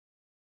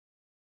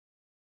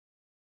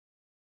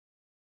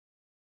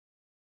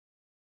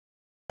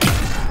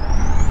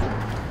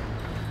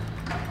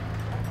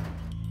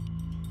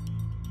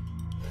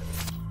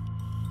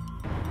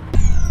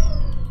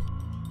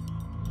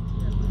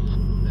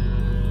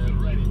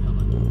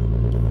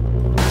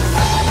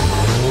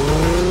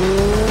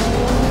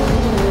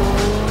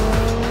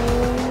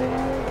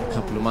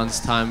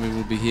months' time we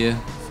will be here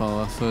for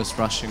our first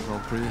Russian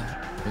Grand Prix.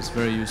 It's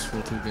very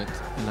useful to get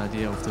an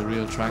idea of the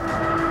real track.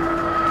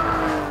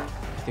 I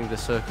think the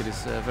circuit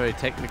is very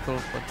technical,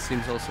 but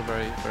seems also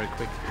very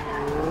quick.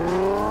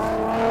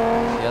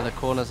 The other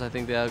corners, I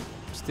think they are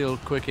still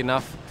quick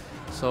enough,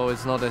 so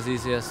it's not as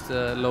easy as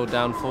the low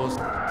downforce.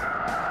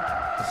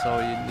 So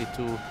you need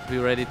to be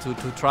ready to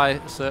try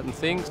certain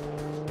things.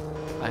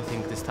 I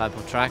think this type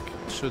of track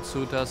should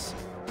suit us.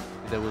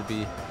 There will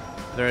be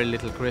very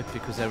little grip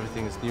because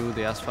everything is new.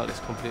 The asphalt is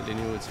completely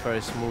new. It's very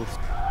smooth.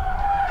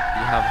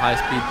 You have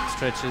high-speed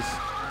stretches.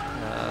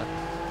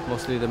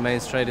 Mostly the main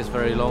straight is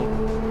very long.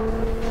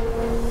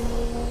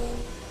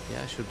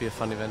 Yeah, it should be a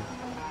fun event.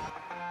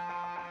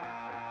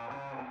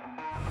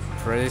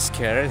 Pretty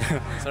scared.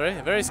 Sorry,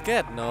 very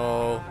scared?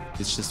 No.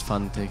 It's just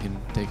fun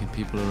taking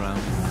people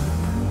around.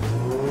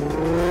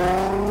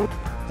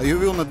 You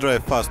will not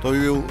drive fast, or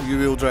you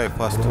will drive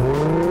fast?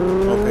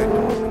 Okay.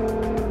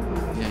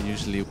 Yeah,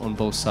 usually on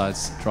both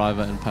sides,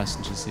 driver and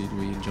passenger seat,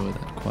 we enjoy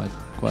that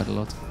quite a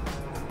lot.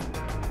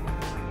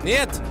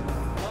 Niet!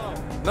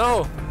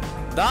 No!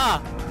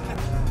 Da!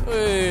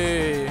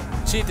 Ui,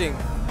 cheating!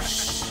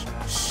 Shh,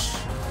 shh.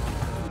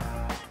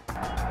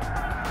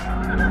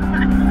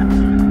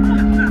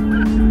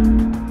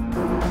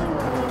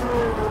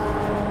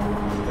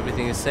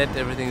 Everything is set,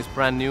 everything is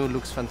brand new,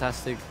 looks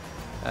fantastic,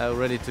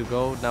 ready to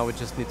go. Now we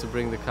just need to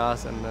bring the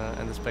cars and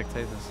the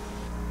spectators.